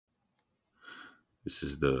This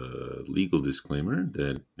is the legal disclaimer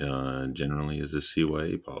that generally is a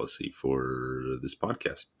CYA policy for this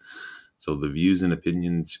podcast. So the views and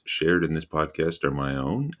opinions shared in this podcast are my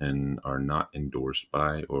own and are not endorsed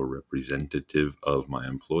by or representative of my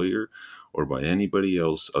employer or by anybody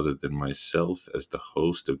else other than myself as the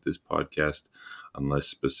host of this podcast, unless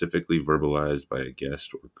specifically verbalized by a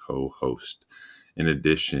guest or co-host. In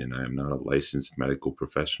addition, I am not a licensed medical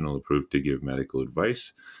professional approved to give medical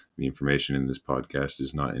advice. The information in this podcast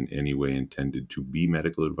is not in any way intended to be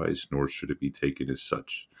medical advice, nor should it be taken as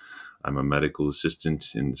such. I'm a medical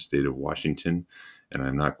assistant in the state of Washington, and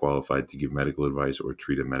I'm not qualified to give medical advice or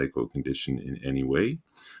treat a medical condition in any way.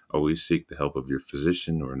 Always seek the help of your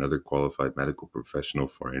physician or another qualified medical professional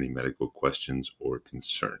for any medical questions or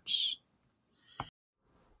concerns.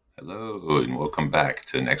 Hello, and welcome back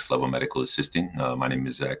to Next Level Medical Assisting. My name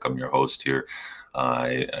is Zach. I'm your host here.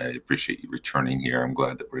 I appreciate you returning here. I'm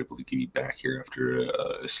glad that we're able to get you back here after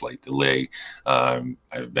a slight delay.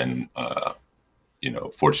 I've been,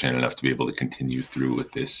 fortunate enough to be able to continue through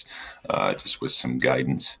with this, just with some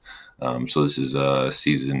guidance. So this is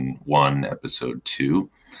season 1, episode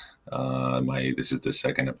 2. This is the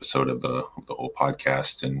second episode of the whole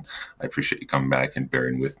podcast, and I appreciate you coming back and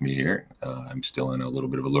bearing with me here. I'm still in a little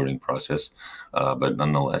bit of a learning process, but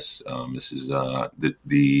nonetheless, this is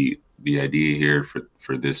the idea here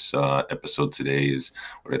for this episode today is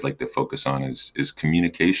what I'd like to focus on is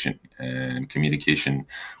communication and communication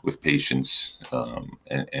with patients,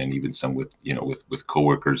 and even some with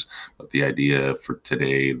coworkers. But the idea for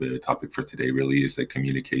today, the topic for today, really is that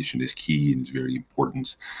communication is key and is very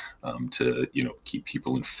important to keep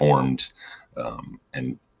people informed,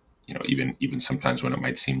 and even sometimes when it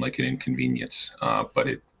might seem like an inconvenience, but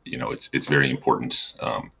it's very important.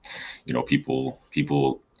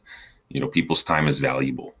 People's time is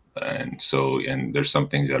valuable. And there's some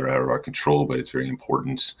things that are out of our control, but it's very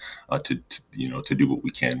important to do what we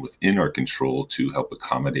can within our control to help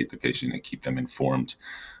accommodate the patient and keep them informed,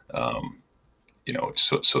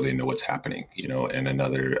 so they know what's happening. And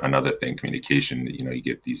another thing, communication.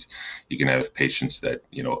 You can have patients that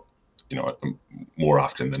more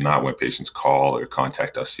often than not, when patients call or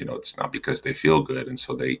contact us, it's not because they feel good, and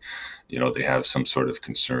so they have some sort of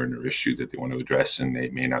concern or issue that they want to address, and they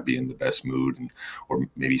may not be in the best mood, or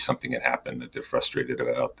maybe something had happened that they're frustrated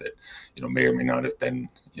about that may or may not have been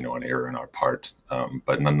an error on our part,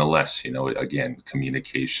 but nonetheless, again,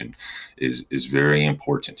 communication is very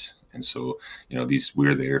important. And so,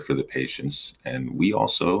 we're there for the patients, and we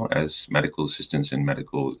also, as medical assistants and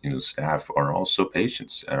medical, staff, are also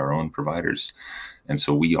patients and our own providers. And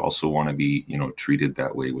so we also want to be, treated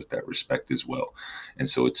that way, with that respect as well. And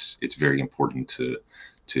so it's very important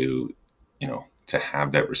to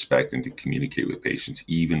have that respect and to communicate with patients,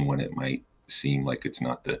 even when it might seem like it's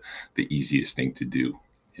not the easiest thing to do,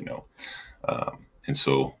 and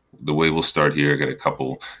so the way we'll start here, I got a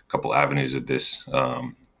couple avenues of this.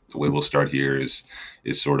 The way we'll start here is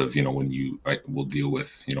sort of, when we'll deal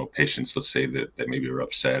with, patients, let's say that maybe are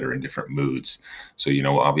upset or in different moods. So,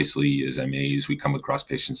 obviously as MAs, we come across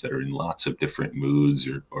patients that are in lots of different moods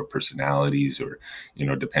or personalities, or,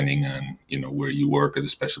 depending on, where you work or the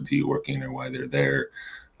specialty you work in or why they're there.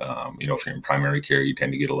 If you're in primary care, you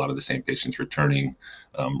tend to get a lot of the same patients returning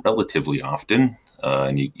relatively often,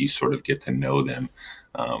 and you sort of get to know them.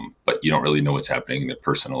 But you don't really know what's happening in their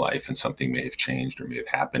personal life, and something may have changed or may have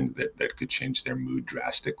happened that could change their mood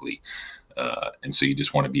drastically. And so you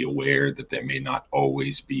just want to be aware that they may not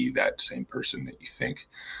always be that same person that you think.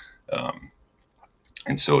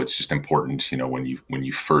 And so it's just important, when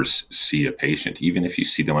you first see a patient, even if you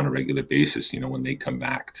see them on a regular basis, when they come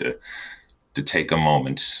back, to take a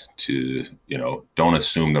moment to, don't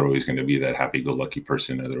assume they're always going to be that happy-go-lucky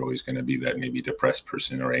person, or they're always going to be that maybe depressed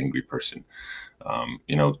person or angry person.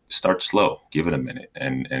 Start slow, give it a minute,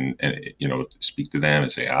 and speak to them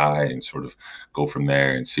and say hi, and sort of go from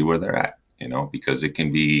there and see where they're at. Because it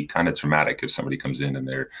can be kind of traumatic if somebody comes in and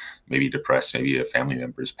they're maybe depressed, maybe a family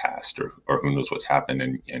member's passed, or who knows what's happened,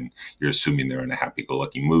 and you're assuming they're in a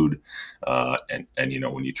happy-go-lucky mood, and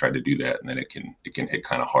when you try to do that, and then it can hit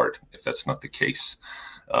kind of hard if that's not the case.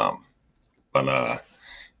 But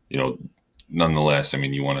nonetheless,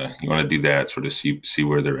 you want to do that, sort of see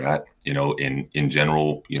where they're at. In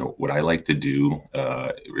general, what I like to do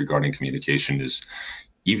regarding communication is,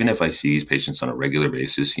 even if I see these patients on a regular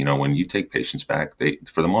basis, when you take patients back,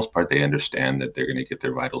 for the most part, they understand that they're going to get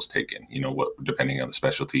their vitals taken. Depending on the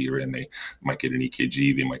specialty you're in, they might get an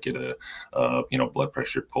EKG, they might get a blood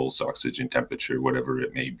pressure, pulse, oxygen, temperature, whatever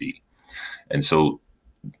it may be. And so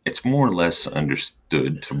it's more or less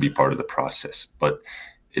understood to be part of the process, but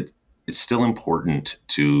it's still important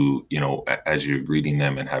to, as you're greeting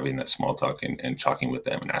them and having that small talk and talking with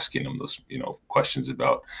them and asking them those, questions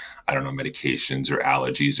about, I don't know, medications or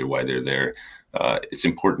allergies or why they're there. It's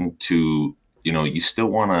important to, you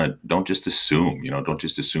still want to, don't just assume, don't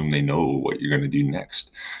just assume they know what you're going to do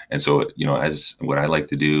next. And so, as what I like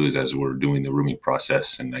to do is, as we're doing the rooming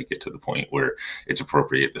process and I get to the point where it's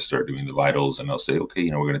appropriate to start doing the vitals, and I'll say,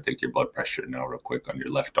 okay, we're going to take your blood pressure now real quick on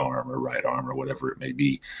your left arm or right arm or whatever it may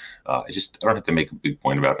be. I don't have to make a big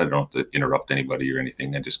point about it. I don't have to interrupt anybody or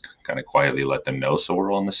anything. I just kind of quietly let them know, so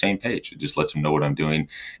we're all on the same page. It just lets them know what I'm doing.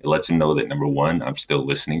 It lets them know that, number one, I'm still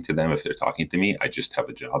listening to them if they're talking to me. I just have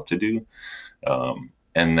a job to do.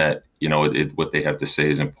 And that, what they have to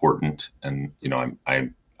say is important. And,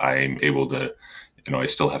 I'm able to, I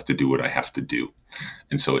still have to do what I have to do.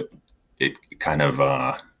 And so it kind of,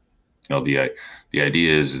 the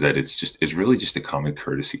idea is that it's really just a common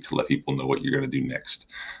courtesy to let people know what you're going to do next.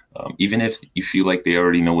 Even if you feel like they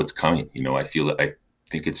already know what's coming, I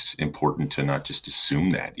think it's important to not just assume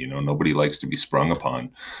that, nobody likes to be sprung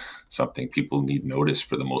upon something. People need notice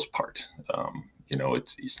for the most part.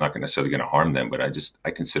 It's not necessarily going to harm them, but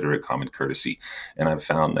I consider it common courtesy. And I've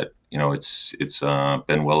found that, it's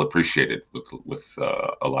been well appreciated with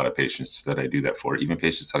a lot of patients that I do that for, even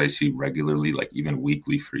patients that I see regularly, like even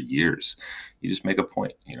weekly for years. You just make a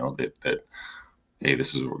point, that hey,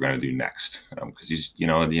 this is what we're going to do next. Because you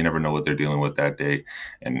never know what they're dealing with that day.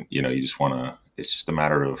 And, you just want to, it's just a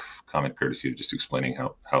matter of common courtesy of just explaining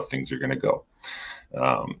how things are going to go.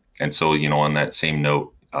 And so, on that same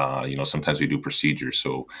note, sometimes we do procedures.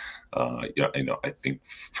 So, I think,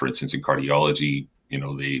 for instance, in cardiology,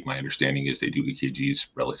 my understanding is they do EKGs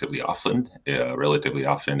relatively often,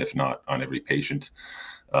 if not on every patient.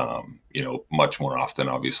 Much more often,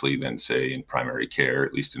 obviously, than say in primary care,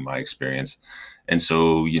 at least in my experience. And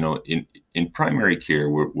so, in primary care,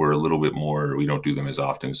 we're a little bit more, we don't do them as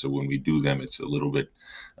often. So when we do them, it's a little bit,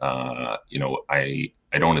 I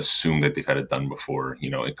don't assume that they've had it done before.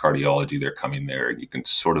 In cardiology, they're coming there and you can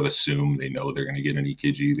sort of assume they know they're going to get an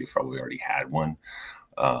EKG. They've probably already had one.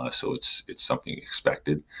 So it's something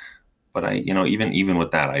expected. But even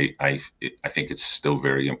with that, I think it's still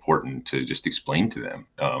very important to just explain to them,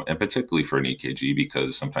 and particularly for an EKG,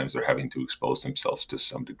 because sometimes they're having to expose themselves to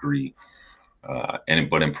some degree. But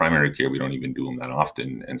in primary care, we don't even do them that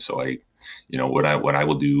often. And so what I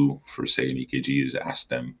will do for, say, an EKG is ask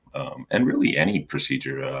them, and really any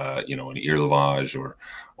procedure, an ear lavage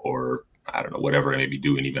or I don't know, whatever I may be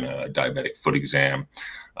doing, even a diabetic foot exam,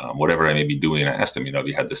 whatever I may be doing. I ask them, have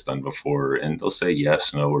you had this done before? And they'll say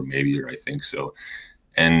yes, no, or maybe, or I think so.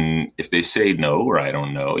 And if they say no, or I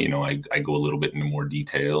don't know, I go a little bit into more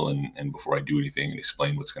detail and before I do anything and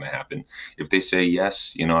explain what's going to happen. If they say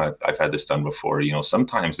yes, I've had this done before,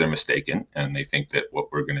 sometimes they're mistaken and they think that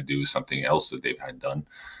what we're going to do is something else that they've had done.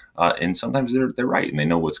 And sometimes they're right and they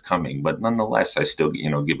know what's coming, but nonetheless, I still,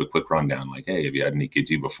 give a quick rundown like, hey, have you had an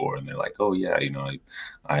EKG before? And they're like, oh yeah,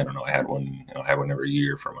 I don't know, I had one, I have one every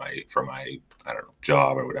year for my, I don't know,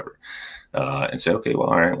 job or whatever. And say, okay, well,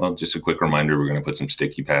 all right, well, just a quick reminder, we're going to put some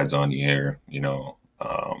sticky pads on the air, we're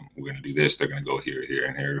going to do this. They're going to go here, here,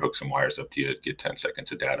 and here, hook some wires up to you, get 10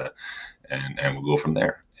 seconds of data, and we'll go from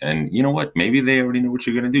there. And you know what? Maybe they already know what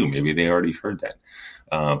you're going to do. Maybe they already heard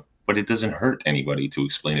that. But it doesn't hurt anybody to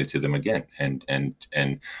explain it to them again. And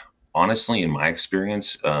honestly, in my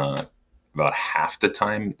experience, about half the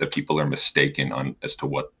time, the people are mistaken as to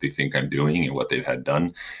what they think I'm doing and what they've had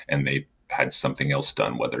done, and they had something else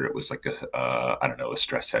done, whether it was like I don't know, a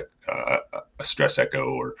stress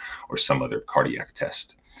echo or some other cardiac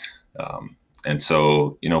test. And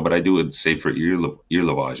so, but I do it, say, for ear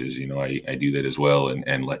lavages, I do that as well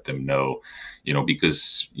and let them know,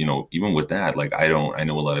 because, even with that, like I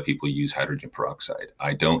know a lot of people use hydrogen peroxide.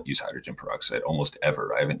 I don't use hydrogen peroxide almost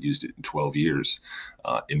ever. I haven't used it in 12 years.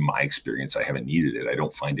 In my experience, I haven't needed it. I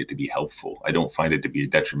don't find it to be helpful. I don't find it to be a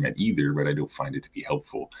detriment either, but I don't find it to be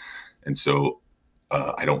helpful. And so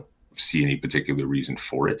I don't see any particular reason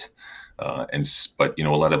for it. But a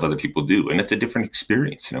lot of other people do, and it's a different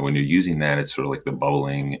experience. When you're using that, it's sort of like the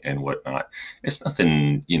bubbling and whatnot. It's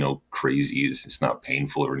nothing, crazy. It's not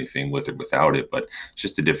painful or anything with it, without it, but it's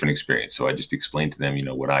just a different experience. So I just explained to them,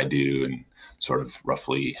 what I do and sort of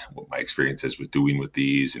roughly what my experience is with doing with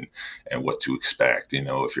these and what to expect.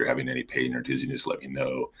 If you're having any pain or dizziness, let me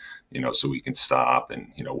know, so we can stop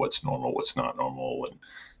and, what's normal, what's not normal,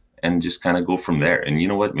 and just kind of go from there. And you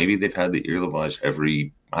know what? Maybe they've had the ear lavage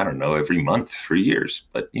every month for years.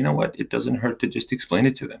 But you know what? It doesn't hurt to just explain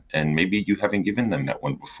it to them. And maybe you haven't given them that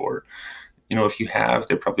one before. If you have,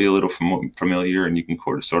 they're probably a little familiar and you can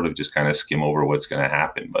sort of just kind of skim over what's going to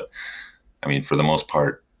happen. But I mean, for the most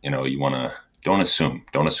part, you want to, don't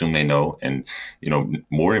assume they know. And,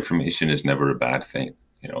 more information is never a bad thing.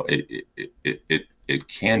 It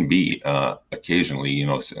can be occasionally,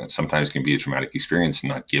 sometimes can be a traumatic experience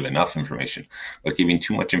and not give enough information, but giving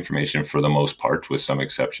too much information for the most part, with some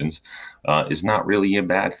exceptions, is not really a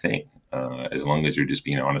bad thing, as long as you're just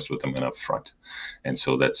being honest with them and upfront. And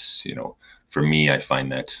so that's, for me, I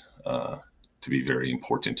find that to be very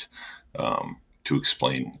important, to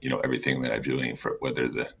explain, everything that I'm doing, for whether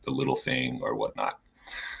the little thing or whatnot.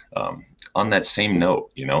 On that same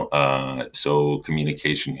note, so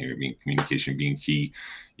communication being key,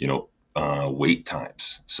 wait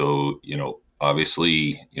times. So,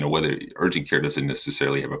 obviously, whether urgent care doesn't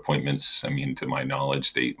necessarily have appointments. I mean, to my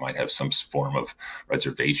knowledge, they might have some form of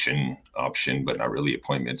reservation option, but not really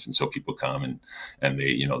appointments. And so people come and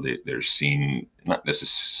they're seen, not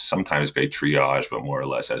necessarily sometimes by triage, but more or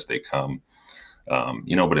less as they come.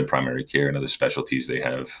 But in primary care and other specialties, they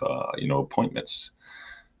have, appointments.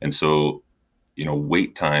 And so,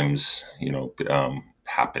 wait times,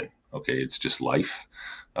 happen. Okay. It's just life.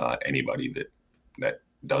 Anybody that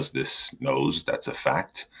does this knows that's a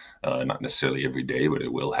fact. Not necessarily every day, but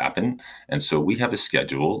it will happen. And so we have a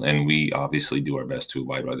schedule, and we obviously do our best to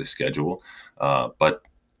abide by the schedule. But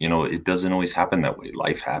it doesn't always happen that way.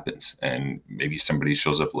 Life happens, and maybe somebody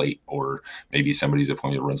shows up late, or maybe somebody's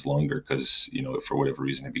appointment runs longer because, for whatever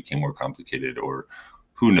reason, it became more complicated, or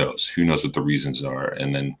who knows what the reasons are.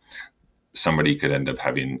 And then somebody could end up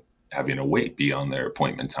having a wait beyond their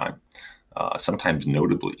appointment time. Sometimes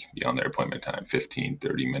notably beyond their appointment time, 15,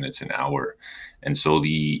 30 minutes, an hour. And so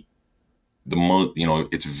it's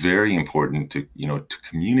very important to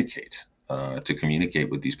communicate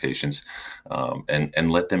with these patients,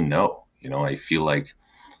 and let them know. I feel like,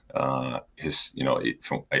 what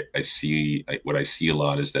I see a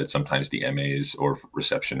lot is that sometimes the MAs or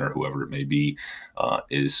reception or whoever it may be,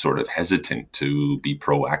 is sort of hesitant to be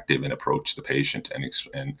proactive and approach the patient,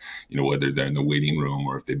 and whether they're in the waiting room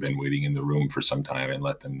or if they've been waiting in the room for some time, and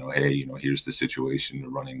let them know, hey, here's the situation, we're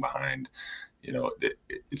running behind.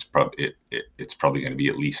 It's probably going to be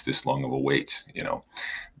at least this long of a wait.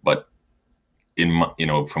 But in my,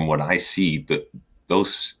 from what I see, that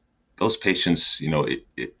those patients,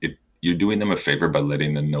 you're doing them a favor by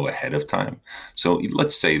letting them know ahead of time. So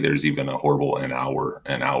let's say there's even a horrible an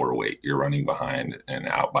hour wait. You're running behind and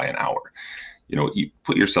out by an hour. You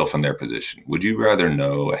put yourself in their position. Would you rather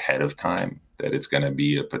know ahead of time that it's going to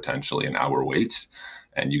be a potentially an hour wait,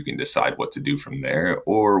 and you can decide what to do from there?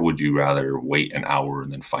 Or would you rather wait an hour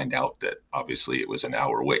and then find out that obviously it was an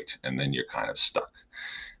hour wait, and then you're kind of stuck?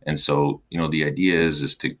 And so, the idea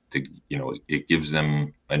is to it gives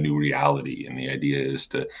them a new reality. And the idea is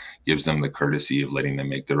to gives them the courtesy of letting them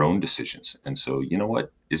make their own decisions. And so,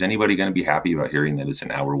 what? Is anybody going to be happy about hearing that it's an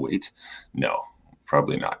hour wait? No,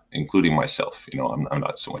 probably not, including myself. I'm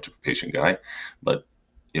not so much of a patient guy, but,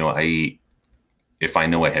 if I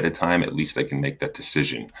know ahead of time, at least I can make that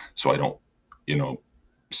decision. So I don't,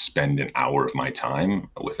 spend an hour of my time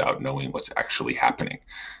without knowing what's actually happening.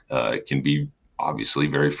 It can be obviously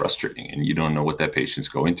very frustrating, and you don't know what that patient's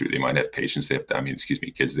going through. They might have kids they have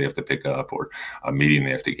to pick up, or a meeting they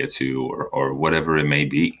have to get to, or whatever it may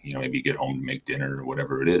be. Maybe get home to make dinner or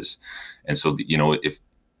whatever it is. And so, if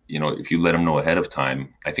you let them know ahead of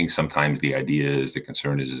time, I think sometimes the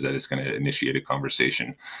concern is that it's going to initiate a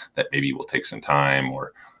conversation that maybe will take some time,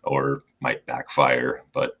 or might backfire.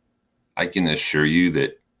 But I can assure you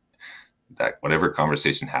that whatever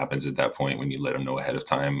conversation happens at that point, when you let them know ahead of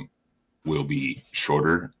time, will be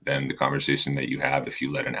shorter than the conversation that you have if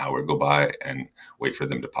you let an hour go by and wait for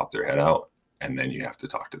them to pop their head out, and then you have to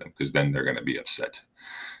talk to them, because then they're going to be upset.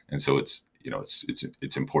 And so it's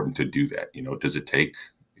important to do that. Does it take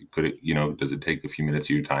a few minutes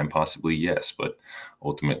of your time? Possibly, yes, but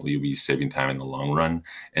ultimately you'll be saving time in the long run.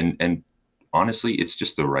 And honestly, it's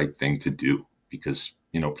just the right thing to do, because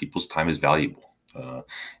people's time is valuable.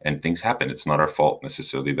 And things happen. It's not our fault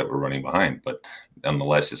necessarily that we're running behind, but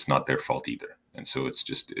nonetheless, it's not their fault either. And so it's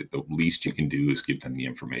just the least you can do is give them the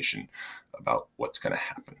information about what's going to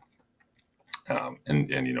happen, and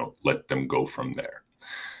let them go from there.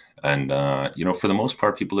 And for the most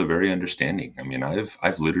part, people are very understanding. I mean,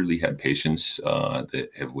 I've literally had patients that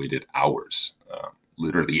have waited hours.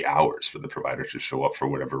 Literally hours for the provider to show up for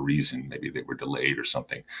whatever reason. Maybe they were delayed or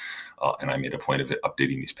something. And I made a point of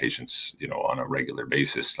updating these patients, on a regular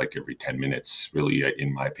basis, like every 10 minutes. Really,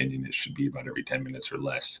 in my opinion, it should be about every 10 minutes or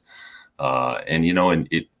less. I've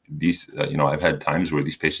had times where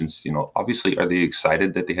these patients, obviously, are they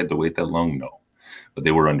excited that they had to wait that long? No, but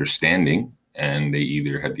they were understanding, and they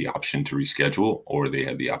either had the option to reschedule or they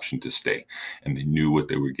had the option to stay, and they knew what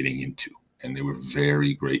they were getting into. and they were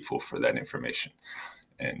very grateful for that information.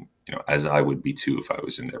 And, as I would be too, if I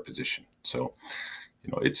was in their position. So,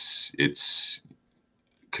 it's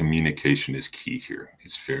communication is key here.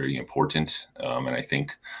 It's very important. And I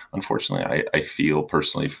think, unfortunately, I feel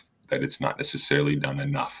personally that it's not necessarily done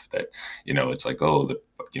enough. That, it's like,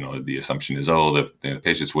 the assumption is, the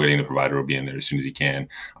patient's waiting, the provider will be in there as soon as he can.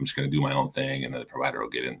 I'm just going to do my own thing, and then the provider will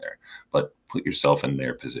get in there. But put yourself in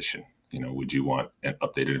their position. Would you want an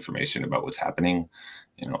updated information about what's happening?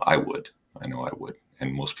 I would. I know I would.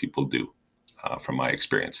 And most people do. From my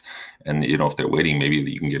experience. And, if they're waiting, maybe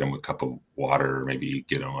you can get them a cup of water, or maybe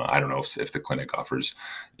get them, I don't know if the clinic offers,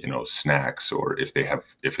 snacks, or if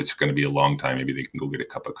it's going to be a long time, maybe they can go get a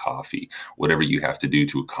cup of coffee, whatever you have to do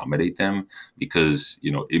to accommodate them, because,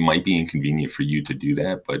 it might be inconvenient for you to do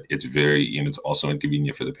that, but it's it's also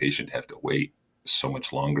inconvenient for the patient to have to wait so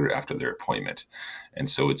much longer after their appointment.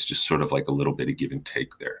 And so it's just sort of like a little bit of give and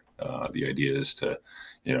take there. The idea is to,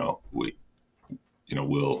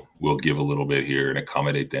 we'll give a little bit here and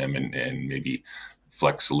accommodate them, and maybe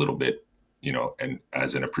flex a little bit, and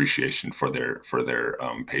as an appreciation for their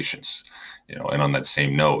patients, and on that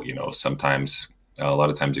same note, sometimes, a lot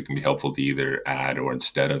of times it can be helpful to either add, or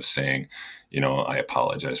instead of saying, I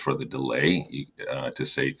apologize for the delay, to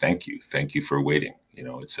say, thank you for waiting.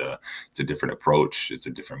 It's a different approach. It's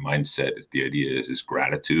a different mindset. The idea is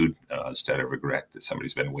gratitude, instead of regret that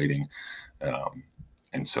somebody's been waiting.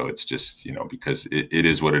 And so it's just, because it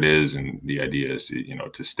is what it is. And the idea is,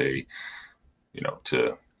 to stay,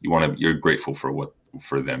 you're grateful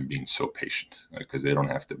for them being so patient, because they don't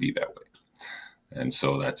have to be that way. And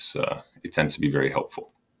so that's, it tends to be very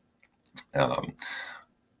helpful.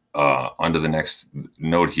 On to the next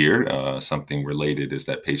note here, something related is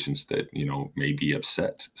that patients that, may be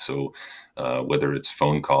upset. So whether it's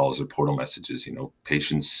phone calls or portal messages,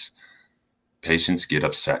 patients get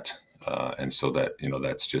upset. And so that,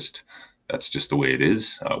 that's just the way it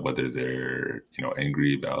is, whether they're,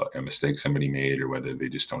 angry about a mistake somebody made, or whether they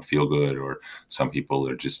just don't feel good, or some people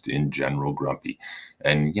are just in general grumpy.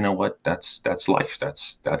 And you know what, that's life.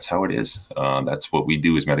 That's how it is. That's what we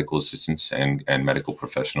do as medical assistants and medical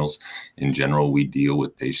professionals. In general, we deal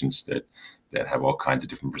with patients that have all kinds of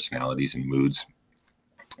different personalities and moods.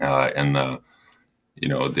 The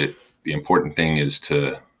important thing is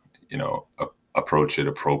to, approach it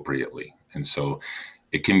appropriately. And so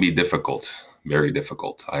it can be difficult, very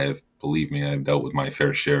difficult. Believe me, I've dealt with my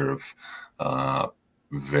fair share of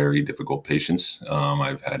very difficult patients.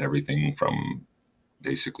 I've had everything from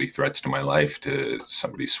basically threats to my life, to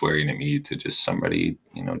somebody swearing at me, to just somebody,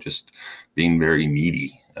 just being very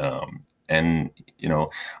needy. And,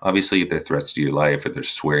 obviously if they're threats to your life, or they're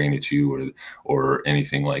swearing at you, or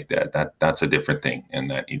anything like that, that's a different thing. And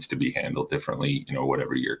that needs to be handled differently,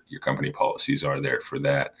 whatever your company policies are there for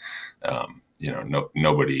that.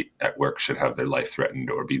 Nobody at work should have their life threatened,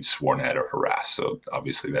 or be sworn at, or harassed. So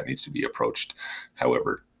obviously that needs to be approached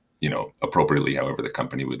appropriately, however the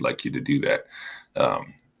company would like you to do that.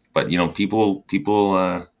 But, people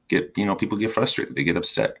get frustrated, they get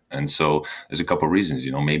upset. And so there's a couple of reasons,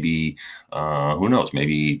 maybe, who knows,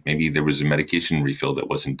 maybe there was a medication refill that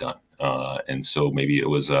wasn't done. And so maybe it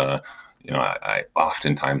was, I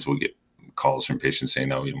oftentimes will get calls from patients saying,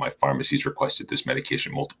 my pharmacy's requested this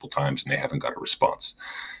medication multiple times and they haven't got a response.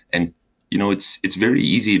 And, it's very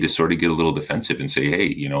easy to sort of get a little defensive and say,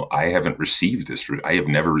 hey, I haven't received this. I have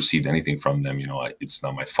never received anything from them. It's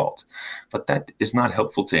not my fault. But that is not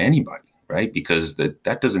helpful to anybody, right? Because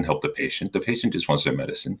that doesn't help the patient. The patient just wants their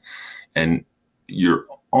medicine. And you're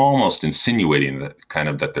almost insinuating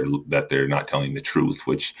that they're not telling the truth,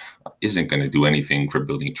 which isn't going to do anything for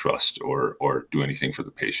building trust, or do anything for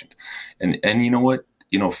the patient. And you know what?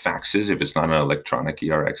 Faxes, if it's not an electronic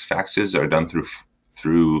ERX, faxes are done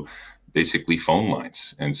through basically phone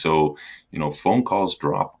lines. And so, phone calls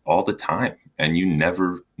drop all the time, and you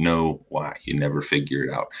never know why. You never figure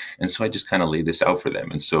it out. And so I just kind of lay this out for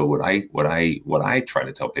them. And so what I try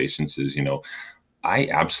to tell patients is, I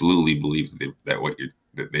absolutely believe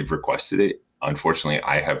that they've requested it. Unfortunately,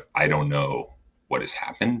 I don't know what has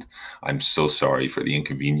happened. I'm so sorry for the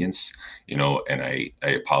inconvenience, and I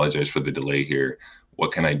apologize for the delay here.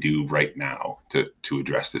 What can I do right now to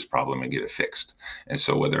address this problem and get it fixed? And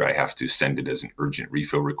so whether I have to send it as an urgent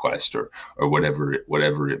refill request, or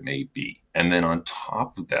whatever it may be. And then on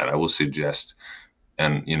top of that, I will suggest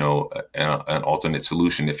an alternate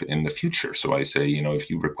solution if in the future. So I say, if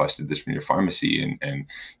you requested this from your pharmacy and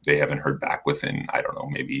they haven't heard back within, I don't know,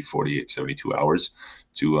 maybe 48, 72 hours,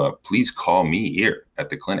 to please call me here at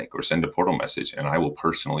the clinic, or send a portal message, and I will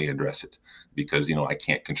personally address it. Because, I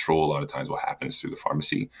can't control a lot of times what happens through the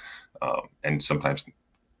pharmacy. And sometimes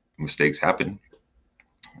mistakes happen,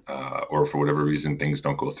 or for whatever reason things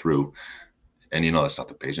don't go through. And that's not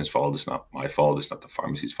the patient's fault. It's not my fault. It's not the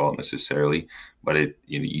pharmacy's fault necessarily. But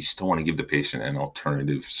you still want to give the patient an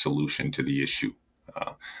alternative solution to the issue,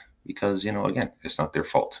 because again, it's not their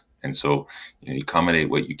fault. And so you accommodate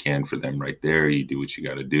what you can for them right there. You do what you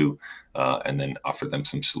got to do, and then offer them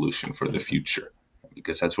some solution for the future,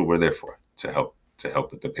 because that's what we're there for, to help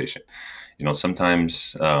with the patient.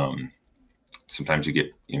 Sometimes you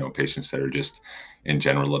get patients that are just in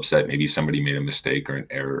general upset. Maybe somebody made a mistake or an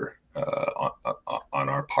error on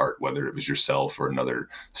our part, whether it was yourself or another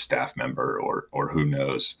staff member or who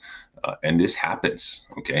knows. And this happens.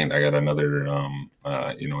 Okay. And I got another,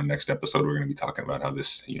 next episode, we're going to be talking about how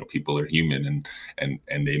this, people are human and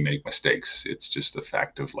they make mistakes. It's just a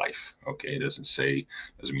fact of life. Okay. It doesn't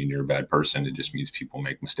mean you're a bad person. It just means people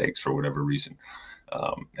make mistakes for whatever reason.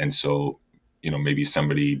 And so, maybe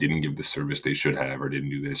somebody didn't give the service they should have, or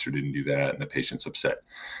didn't do this or didn't do that, and the patient's upset.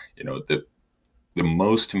 The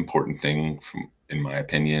most important thing, in my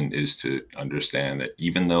opinion, is to understand that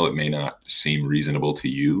even though it may not seem reasonable to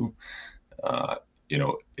you,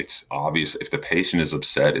 it's obvious. If the patient is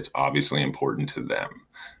upset, it's obviously important to them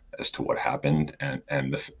as to what happened and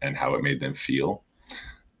how it made them feel.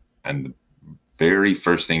 And the very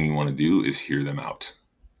first thing you want to do is hear them out,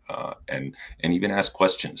 and even ask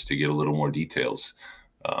questions to get a little more details.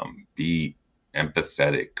 Be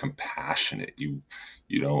empathetic, compassionate.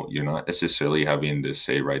 You're not necessarily having to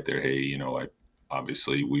say right there, hey,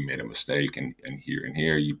 obviously we made a mistake and here,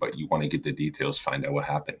 but you want to get the details, find out what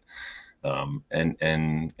happened,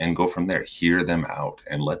 and go from there. Hear them out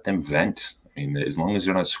and let them vent. I mean, as long as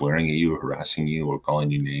they're not swearing at you or harassing you or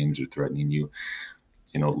calling you names or threatening you,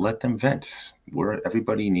 let them vent.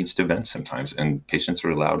 Everybody needs to vent sometimes, and patients are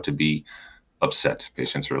allowed to be upset.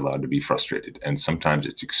 Patients are allowed to be frustrated, and sometimes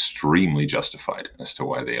it's extremely justified as to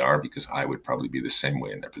why they are, because I would probably be the same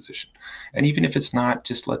way in their position. And even if it's not,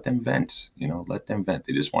 just let them vent. Let them vent.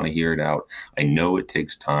 They just want to hear it out. I know it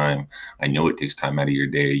takes time. I know it takes time out of your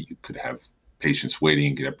day. You could have patients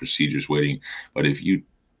waiting, could have procedures waiting, but if you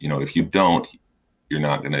don't, you're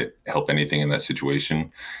not going to help anything in that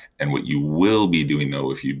situation. And what you will be doing, though,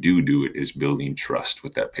 if you do it, is building trust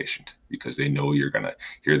with that patient, because they know you're going to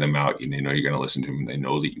hear them out, and they know you're going to listen to them, and they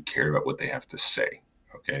know that you care about what they have to say,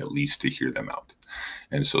 okay, at least to hear them out.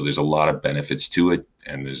 And so there's a lot of benefits to it.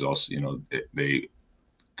 And there's also, they,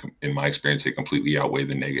 in my experience, they completely outweigh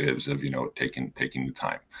the negatives of, taking the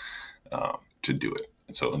time to do it.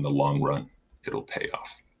 And so in the long run, it'll pay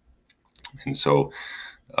off. And so,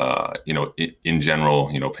 in general,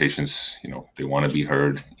 patients, they want to be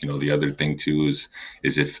heard. The other thing too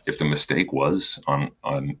is if the mistake was on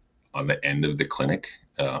the end of the clinic,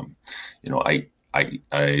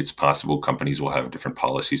 it's possible companies will have different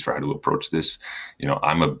policies for how to approach this.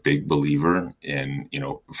 I'm a big believer in,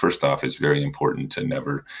 first off, it's very important to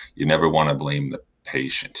you never want to blame the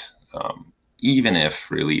patient. Even if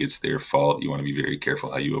really it's their fault, you want to be very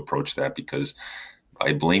careful how you approach that, because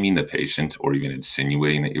by blaming the patient or even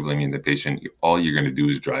insinuating that you're blaming the patient, all you're going to do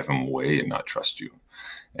is drive them away and not trust you.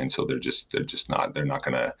 And so they're not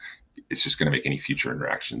going to, it's just going to make any future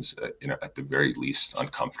interactions, at the very least,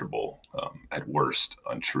 uncomfortable, at worst,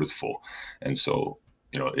 untruthful. And so,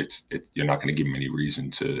 you're not going to give them any reason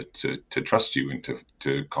to trust you and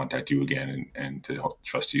to contact you again and to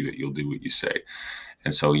trust you that you'll do what you say.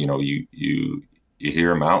 And so, you hear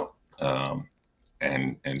them out,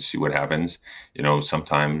 and see what happens.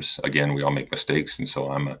 Sometimes, again, we all make mistakes. And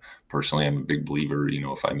so I'm a big believer,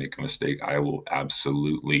 if I make a mistake, I will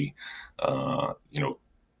absolutely,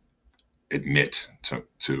 admit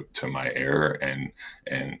to my error, and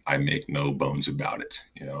I make no bones about it.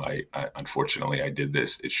 I unfortunately, I did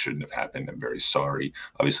this. It shouldn't have happened. I'm very sorry.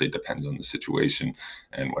 Obviously it depends on the situation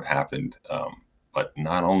and what happened. But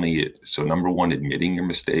not only so number one, admitting your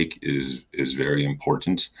mistake is very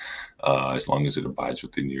important, as long as it abides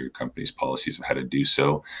within your company's policies of how to do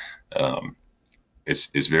so.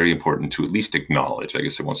 It's very important to at least acknowledge, I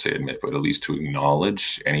guess I won't say admit, but at least to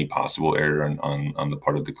acknowledge any possible error on the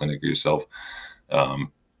part of the clinic or yourself.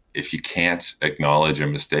 If you can't acknowledge your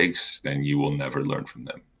mistakes, then you will never learn from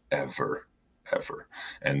them, ever.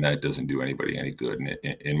 And that doesn't do anybody any good. And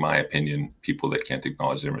in my opinion, people that can't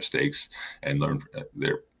acknowledge their mistakes and learn,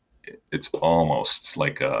 it's almost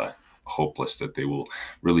like hopeless that they will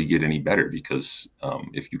really get any better, because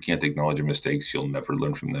if you can't acknowledge your mistakes, you'll never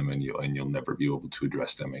learn from them, and you'll never be able to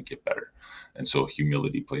address them and get better. And so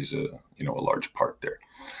humility plays a large part there.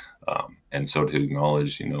 And so to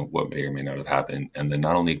acknowledge, what may or may not have happened, and then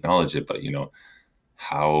not only acknowledge it, but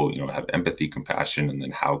how, have empathy, compassion, and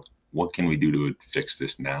then what can we do to fix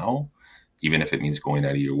this now? even if it means going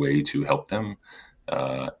out of your way to help them.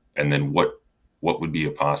 And then what would be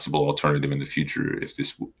a possible alternative in the future if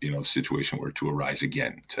this situation were to arise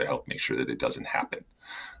again, to help make sure that it doesn't happen.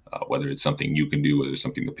 Whether it's something you can do, whether it's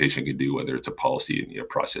something the patient can do, whether it's a policy and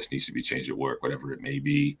process needs to be changed at work, whatever it may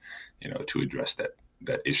be, to address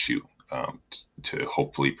that issue, to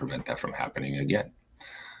hopefully prevent that from happening again.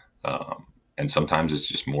 And sometimes it's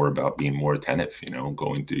just more about being more attentive,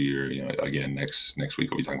 going through your, again, next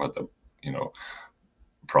week we'll be talking about the,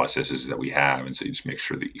 processes that we have. And so you just make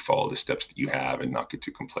sure that you follow the steps that you have and not get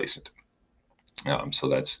too complacent. So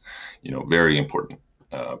that's, very important.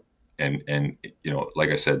 And like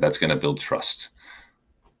I said, that's going to build trust.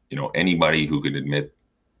 Anybody who can admit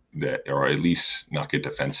that, or at least not get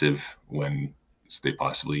defensive when they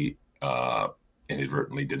possibly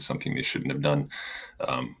inadvertently did something they shouldn't have done,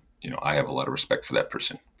 I have a lot of respect for that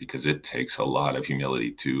person, because it takes a lot of humility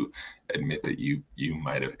to admit that you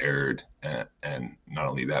might have erred, and not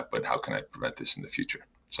only that, but how can I prevent this in the future?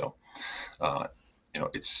 So,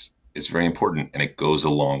 it's very important, and it goes a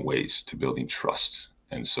long ways to building trust.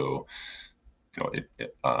 And so,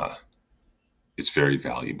 it's very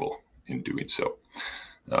valuable in doing so.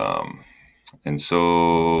 And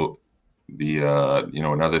so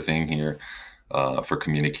another thing here, for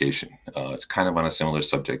communication, it's kind of on a similar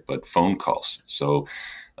subject, but phone calls. So,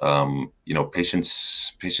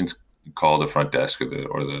 patients call the front desk or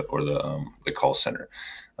the call center,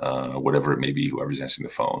 whatever it may be, whoever's answering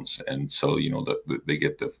the phones. And so, they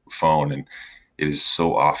get the phone, and it is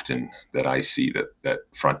so often that I see that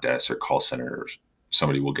front desk or call center,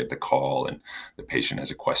 somebody will get the call and the patient has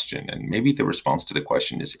a question, and maybe the response to the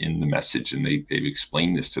question is in the message, and they've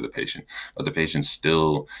explained this to the patient, but the patient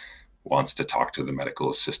still wants to talk to the medical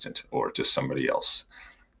assistant or to somebody else.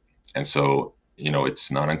 And so, it's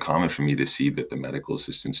not uncommon for me to see that the medical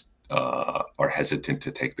assistants are hesitant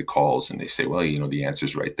to take the calls, and they say, well, the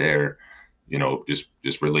answer's right there,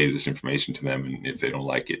 just relay this information to them, and if they don't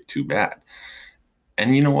like it, too bad.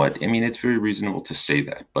 And you know what? I mean, it's very reasonable to say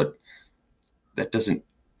that, but that doesn't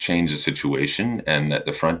change the situation, and that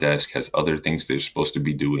the front desk has other things they're supposed to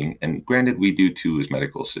be doing. And granted, we do too as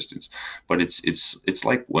medical assistants, but it's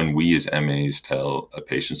like when we as MAs tell a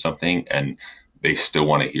patient something and they still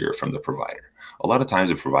want to hear from the provider. A lot of times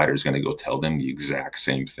the provider is going to go tell them the exact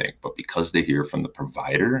same thing, but because they hear from the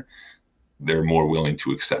provider, they're more willing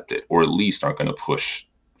to accept it, or at least aren't going to push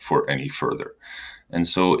for any further. And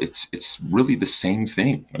so it's really the same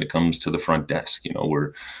thing when it comes to the front desk.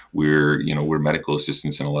 We're medical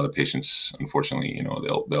assistants, and a lot of patients, unfortunately,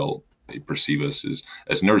 they perceive us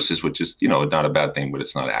as nurses, which is, not a bad thing, but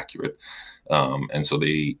it's not accurate. And so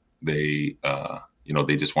they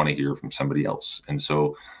just want to hear from somebody else. And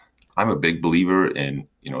so I'm a big believer in,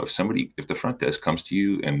 if the front desk comes to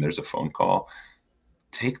you and there's a phone call,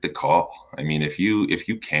 take the call. I mean, if you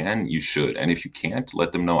can, you should. And if you can't,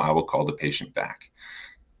 let them know I will call the patient back.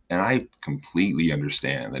 And I completely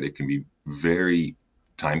understand that it can be very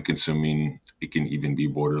time consuming. It can even be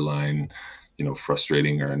borderline,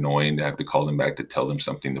 frustrating or annoying to have to call them back to tell them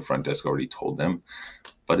something the front desk already told them.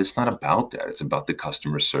 But it's not about that. It's about the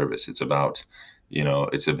customer service. It's about,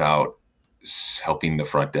 helping the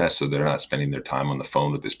front desk so they're not spending their time on the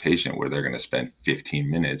phone with this patient, where they're going to spend 15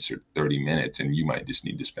 minutes or 30 minutes, and you might just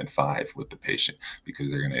need to spend 5 with the patient, because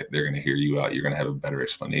they're going to hear you out. You're going to have a better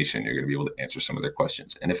explanation. You're going to be able to answer some of their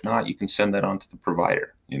questions. And if not, you can send that on to the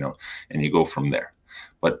provider, and you go from there.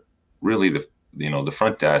 But really, the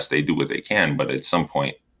front desk, they do what they can, but at some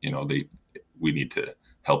point, we need to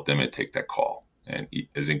help them and take that call. And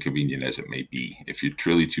as inconvenient as it may be, if you're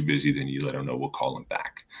truly too busy, then you let them know, we'll call them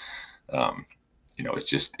back.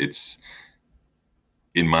 It's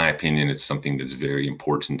in my opinion, it's something that's very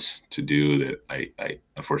important to do that I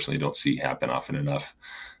unfortunately don't see happen often enough.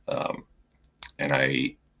 And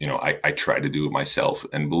I try to do it myself.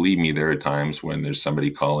 And believe me, there are times when there's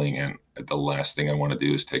somebody calling and the last thing I want to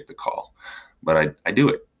do is take the call. But I do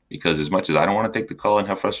it, because as much as I don't want to take the call and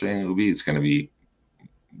how frustrating it will be, it's going to be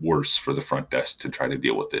worse for the front desk to try to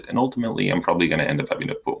deal with it. And ultimately, I'm probably going to end up having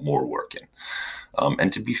to put more work in.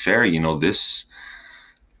 And to be fair, this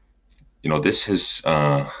has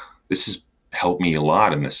helped me a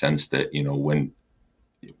lot, in the sense that,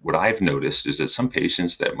 what I've noticed is that some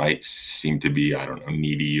patients that might seem to be, I don't know,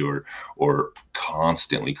 needy or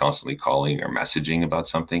constantly calling or messaging about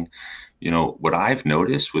something, what I've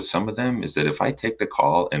noticed with some of them is that if I take the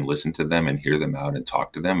call and listen to them and hear them out and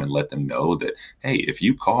talk to them and let them know that, hey, if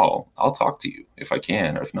you call, I'll talk to you if I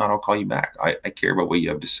can, or if not, I'll call you back. I care about what you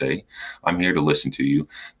have to say. I'm here to listen to you.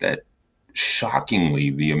 That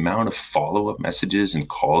shockingly, the amount of follow-up messages and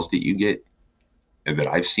calls that you get that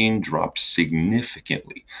I've seen drop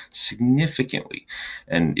significantly.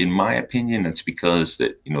 And in my opinion, it's because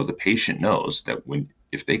that, the patient knows that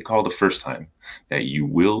if they call the first time, that you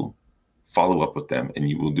will follow up with them and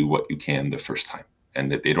you will do what you can the first time,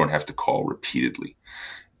 and that they don't have to call repeatedly.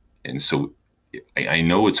 And so I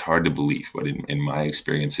know it's hard to believe, but in my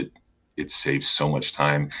experience, it saves so much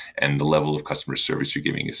time, and the level of customer service you're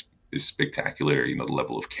giving is spectacular. The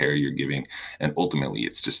level of care you're giving, and ultimately,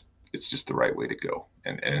 it's just the right way to go,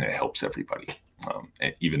 and it helps everybody,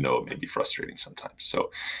 and even though it may be frustrating sometimes.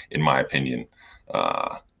 So, in my opinion,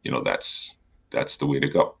 that's the way to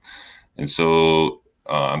go. And so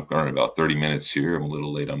I'm running about 30 minutes here. I'm a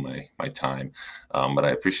little late on my time, but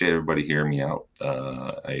I appreciate everybody hearing me out.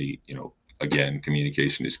 Again,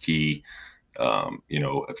 communication is key.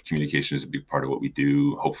 Communication is a big part of what we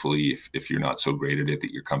do. Hopefully, if you're not so great at it,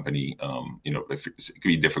 that your company, if it can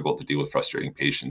be difficult to deal with frustrating patients.